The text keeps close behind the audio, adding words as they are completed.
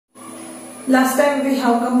Last time we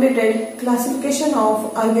have completed classification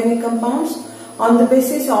of organic compounds on the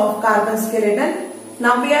basis of carbon skeleton.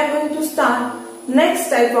 Now we are going to start next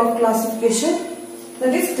type of classification,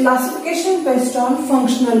 that is classification based on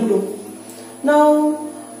functional group. Now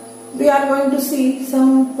we are going to see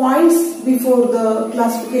some points before the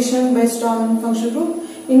classification based on functional group,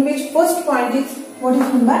 in which first point is what is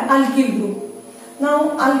meant by alkyl group.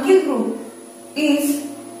 Now alkyl group is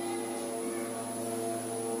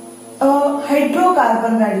a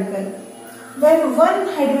hydrocarbon radical. When one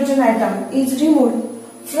hydrogen atom is removed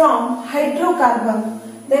from hydrocarbon,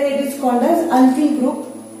 then it is called as alkyl group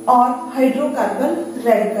or hydrocarbon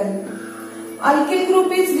radical. Alkyl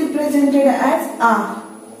group is represented as R.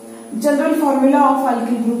 General formula of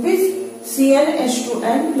alkyl group is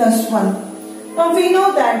CnH2n plus 1. Now we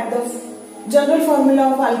know that the general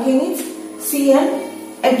formula of alkane is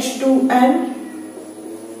CnH2n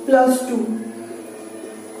plus 2.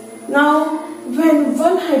 Now when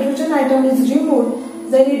one hydrogen atom is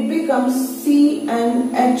removed, then it becomes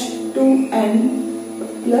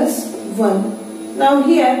CnH2n plus 1. Now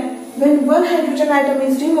here, when one hydrogen atom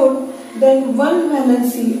is removed, then one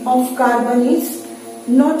valency of carbon is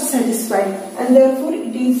not satisfied, and therefore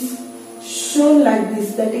it is shown like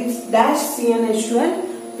this, that is dash CnH2n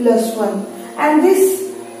plus 1, and this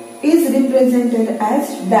is represented as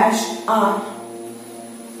dash R.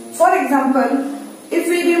 For example, if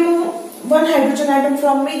we remove one hydrogen atom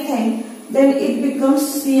from methane, then it becomes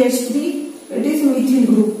CH3, it is methyl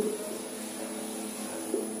group.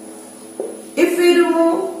 If we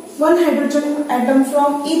remove one hydrogen atom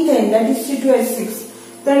from ethane, that is C2H6,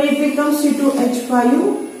 then it becomes C2H5,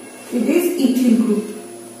 it is ethyl group.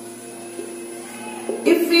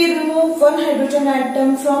 If we remove one hydrogen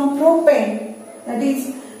atom from propane, that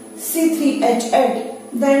is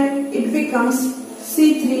C3H8, then it becomes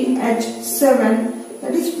C3H7,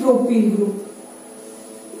 that is propyl group.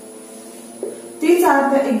 These are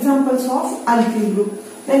the examples of alkyl group.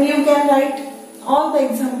 Then you can write all the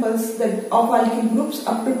examples of alkyl groups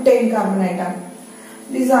up to 10 carbon atom.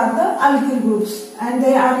 These are the alkyl groups and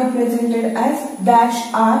they are represented as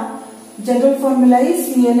dash R. General formula is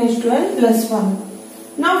CnH2n plus 1.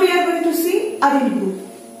 Now we are going to see aryl group.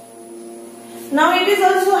 Now it is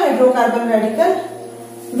also hydrocarbon radical.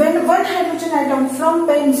 When one hydrogen atom from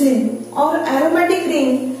benzene or aromatic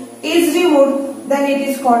ring is removed, then it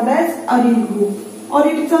is called as aryl group, or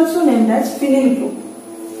it is also named as phenyl group.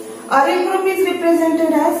 Aryl group is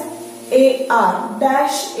represented as AR,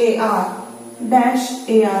 dash AR, dash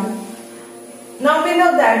AR. Now we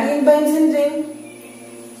know that in benzene ring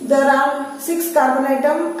there are 6 carbon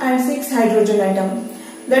atom and 6 hydrogen atom.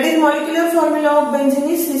 That is molecular formula of benzene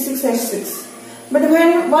is C6H6. But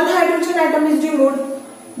when one hydrogen atom is removed,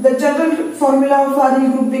 the general formula of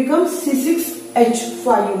aryl group becomes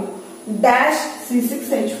C6H5, dash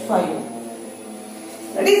C6H5.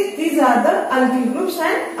 That is, these are the alkyl groups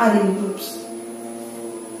and aryl groups.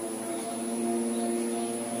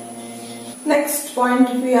 Next point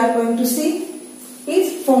we are going to see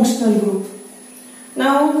is functional group.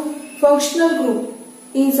 Now, functional group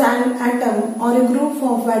is an atom or a group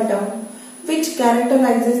of atoms which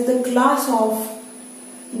characterizes the class of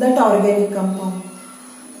that organic compound.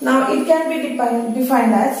 Now it can be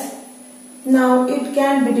defined as an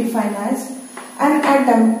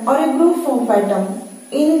atom or a group of atoms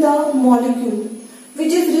in the molecule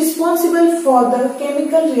which is responsible for the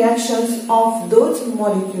chemical reactions of those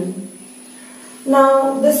molecules.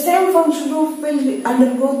 Now the same functional group will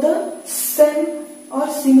undergo the same or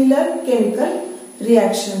similar chemical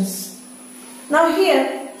reactions. Now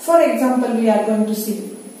here, for example, we are going to see.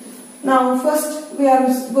 Now first we are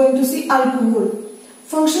going to see alcohol.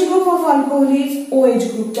 Functional group of alcohol is OH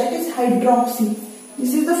group, that is hydroxy.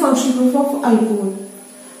 This is the functional group of alcohol.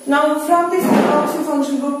 Now from this hydroxy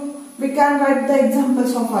functional group, we can write the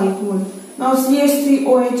examples of alcohol. Now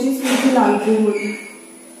CH3OH is methyl alcohol.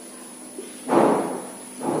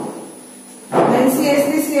 Then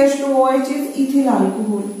CH3CH2OH is ethyl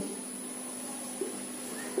alcohol.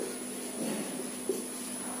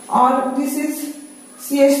 Or this is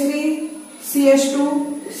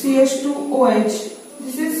CH3CH2CH2OH.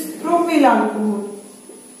 This is propyl alcohol,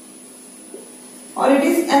 or it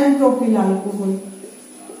is N-propyl alcohol.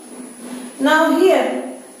 Now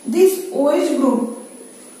here, this OH group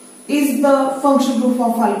is the functional group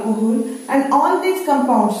of alcohol, and all these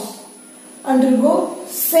compounds undergo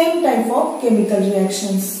same type of chemical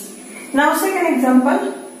reactions. Now second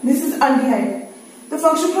example, this is aldehyde. The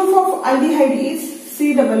functional group of aldehyde is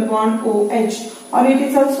C double bond OH, or it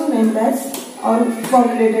is also named as or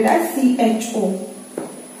formulated as CHO.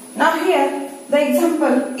 Now here The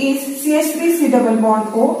example is CH3C double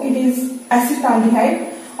bond O. It is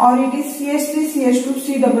acetaldehyde, or it is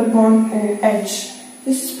CH3CH2C double bond OH.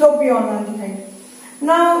 This is propionaldehyde.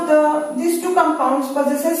 Now these two compounds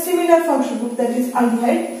possess a similar functional group, that is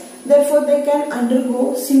aldehyde. Therefore, they can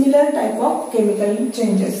undergo similar type of chemical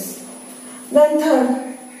changes. Then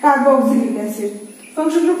third, carboxylic acid.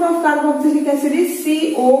 Functional group of carboxylic acid is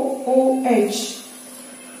COOH.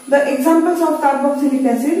 The examples of carboxylic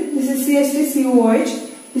acid, this is CH3COOH,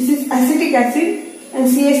 this is acetic acid, and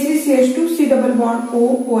CH3CH2C double bond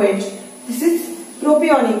OOH. This is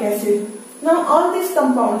propionic acid. Now all these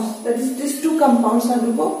compounds, that is these two compounds,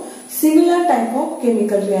 undergo similar type of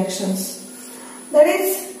chemical reactions. That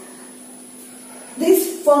is,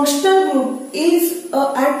 this functional group is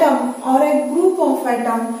an atom or a group of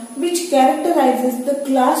atom which characterizes the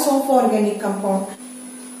class of organic compound.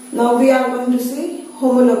 Now we are going to see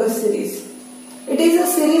homologous series. It is a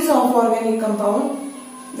series of organic compound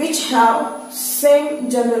which have same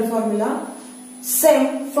general formula,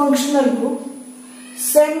 same functional group,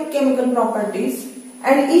 same chemical properties,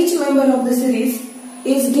 and each member of the series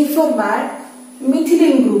is differ by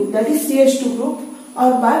methylene group, that is CH2 group,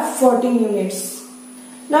 or by 14 units.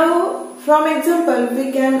 Now from example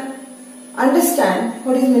we can understand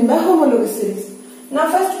what is meant by homologous series. Now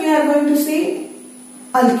first we are going to see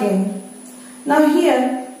alkane. Now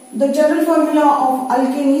here the general formula of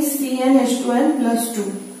alkane is CnH2n plus 2.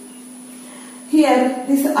 Here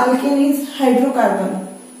this alkane is hydrocarbon.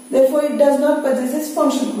 Therefore, it does not possess its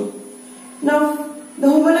functional group. Now, the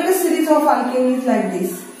homologous series of alkane is like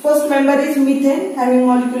this. First member is methane, having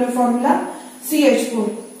molecular formula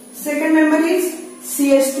CH4. Second member is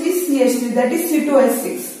CH3CH3, that is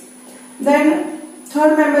C2H6. Then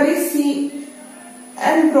third member is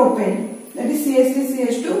N propane, that is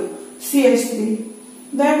CH3CH2CH3.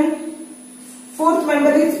 Then fourth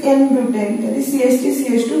member is N butane, that is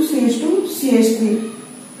CH3CH2CH2CH3,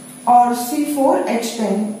 or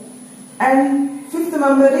C4H10. And fifth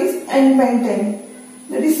member is N-pentane,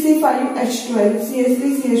 that is C5H12,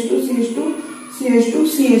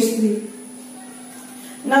 CH3CH2CH2CH2CH3.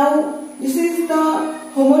 Now this is the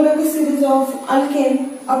homologous series of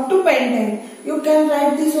alkane up to pentane. You can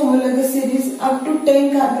write this homologous series up to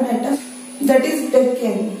 10 carbon atoms, that is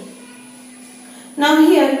decane. Now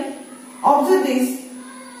here observe this,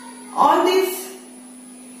 all these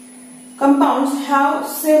compounds have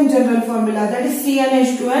same general formula, that is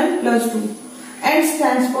CnH2n plus 2. N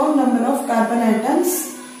stands for number of carbon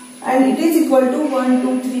atoms, and it is equal to 1,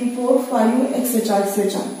 2, 3, 4, 5, etc.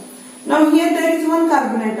 etc. Now here there is one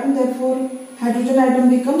carbon atom, therefore hydrogen atom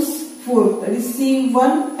becomes 4, that is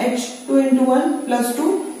C1H2 into 1 plus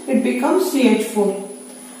 2, it becomes CH4.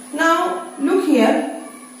 Now look here,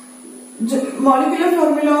 molecular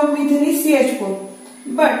formula of methane is CH4,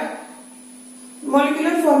 but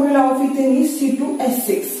molecular formula of ethane is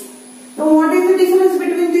C2H6. Now what is the difference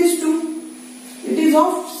between these two? It is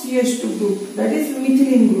of CH2 group, that is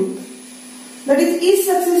methylene group. That is, each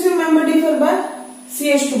successive member differ by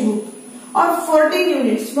CH2 group, or 14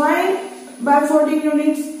 units. Why by 14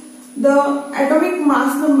 units? The atomic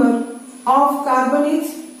mass number of carbon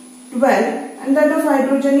is 12 and that of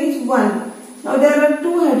hydrogen is 1. Now there are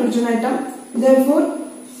two hydrogen atoms, therefore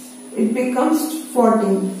it becomes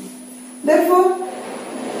 14. Therefore,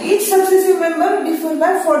 each successive member differs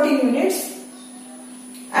by 14 units,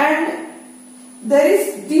 and there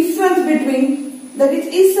is difference between, that is,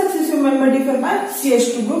 each successive member differs by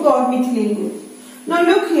CH2 group or methylene group. Now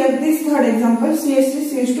look here, this third example,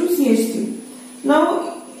 CH3CH2CH3.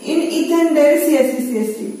 Now in ethane there is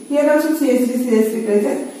CH3CH3. Here also CH3CH3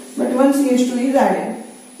 present, but one CH2 is added.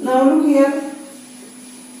 Now look here,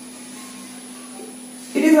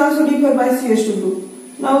 it is also differ by CH2 group.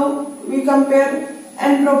 Now we compare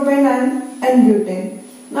N-propane and N-butane.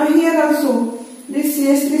 Now here also this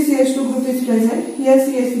CH3CH2 group is present, here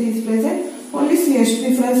CH3 is present, only CH2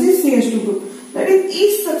 difference is CH2 group. That is,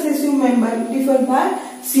 each successive member differ by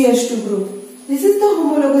CH2 group. This is the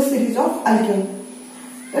homologous series of alkane.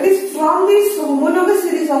 That is, from this homologous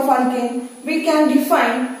series of alkane, we can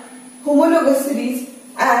define homologous series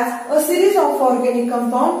as a series of organic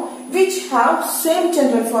compounds which have same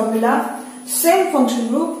general formula, same function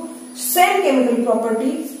group, same chemical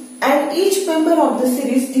properties, and each member of the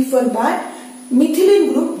series differ by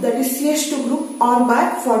methylene group, that is CH2 group, or by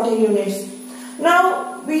 14 units.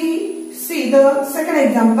 Now we see the second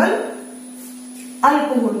example,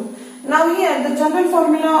 alcohol. Now here the general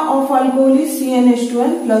formula of alcohol is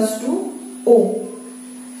CnH2n plus 2O.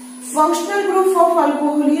 Functional group of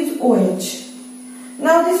alcohol is OH.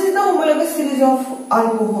 Now this is the homologous series of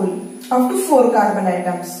alcohol up to 4 carbon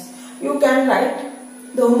atoms. You can write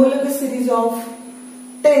the homologous series of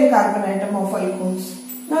 10 carbon atom of alcohols.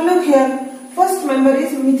 Now look here, first member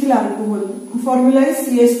is methyl alcohol, formula is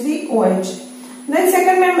CH3OH. Then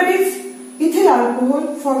second member is ethyl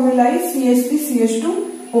alcohol, formula is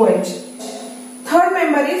CH3CH2OH. Third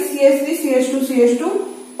member is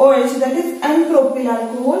CH3CH2CH2OH, that is N-propyl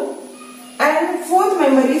alcohol. And fourth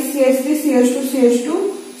member is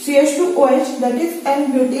CH3CH2CH2OH, that is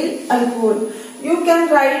N-butyl alcohol. You can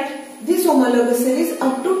write this homologous series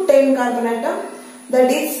up to 10 carbon atom,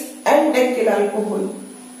 that is N-decyl alcohol.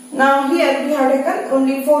 Now here we have taken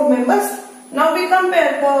only 4 members. Now we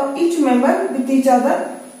compare each member with each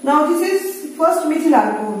other. Now this is first methyl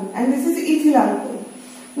alcohol and this is ethyl alcohol.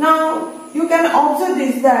 Now you can observe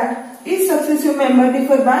this, that each successive member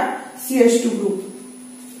differ by CH2 group.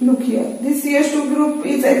 Look here, this CH2 group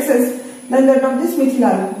is excess than that of this methyl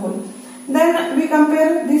alcohol. Then we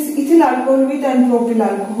compare this ethyl alcohol with N-propyl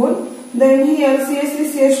alcohol. Then here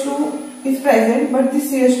CH3CH2 is present, but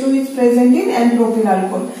this CH2 is present in N-propyl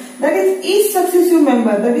alcohol. That is each successive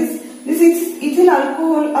member, that is this ethyl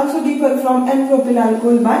alcohol also differ from N-propyl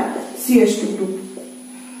alcohol by CH2 group.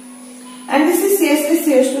 And this is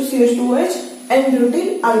CH3CH2CH2OH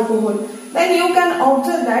N-butyl alcohol. Then you can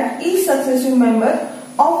observe that each successive member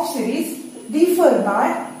of series differ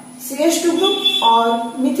by CH2 group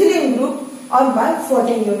or methylene group or by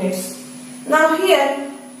 14 units. Now here,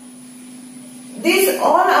 these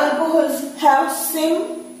all alcohols have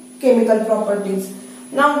same chemical properties.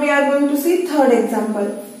 Now we are going to see third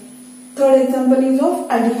example. Third example is of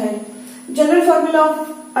aldehyde. General formula of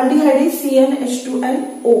aldehyde is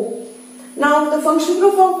CnH2nO. Now the functional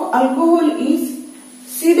group of alcohol is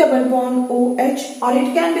C double bond OH, or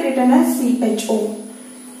it can be written as CHO.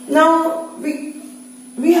 Now we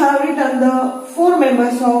have written the 4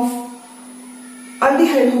 members of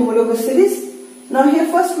aldehyde homologous series. Now here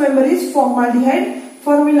first member is formaldehyde,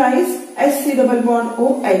 formula is SC double bond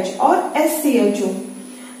OH or SCHO.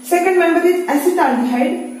 Second member is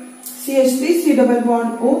acetaldehyde, CH3 C double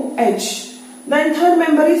bond OH. Then third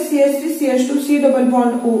member is CH3 CH2 C double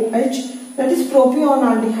bond OH, that is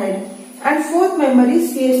propionaldehyde. And fourth member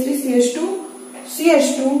is CH3 CH2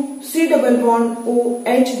 CH2 C double bond OH,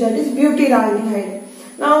 that is butyraldehyde.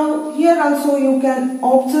 Now here also you can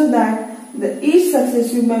observe that each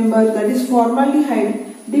successive member, that is formaldehyde,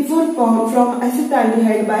 differ from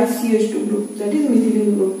acetaldehyde by CH2 group, that is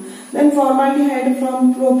methylene group. Then formaldehyde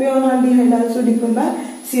from propionaldehyde also differ by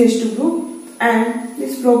CH2 group, and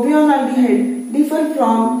this propionaldehyde differ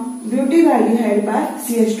from butyraldehyde by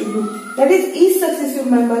CH2 group. That is each successive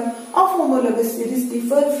member of homologous series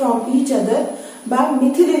differ from each other by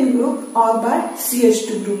methylene group or by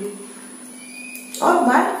CH2 group or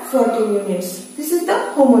by 14 units. This is the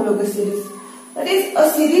homologous series. That is a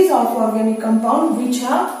series of organic compounds which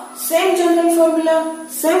have same general formula,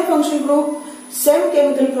 same functional group, same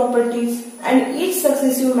chemical properties, and each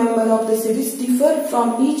successive member of the series differ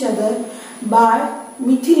from each other by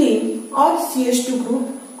methylene or CH2 group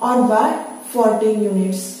or by 14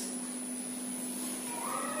 units.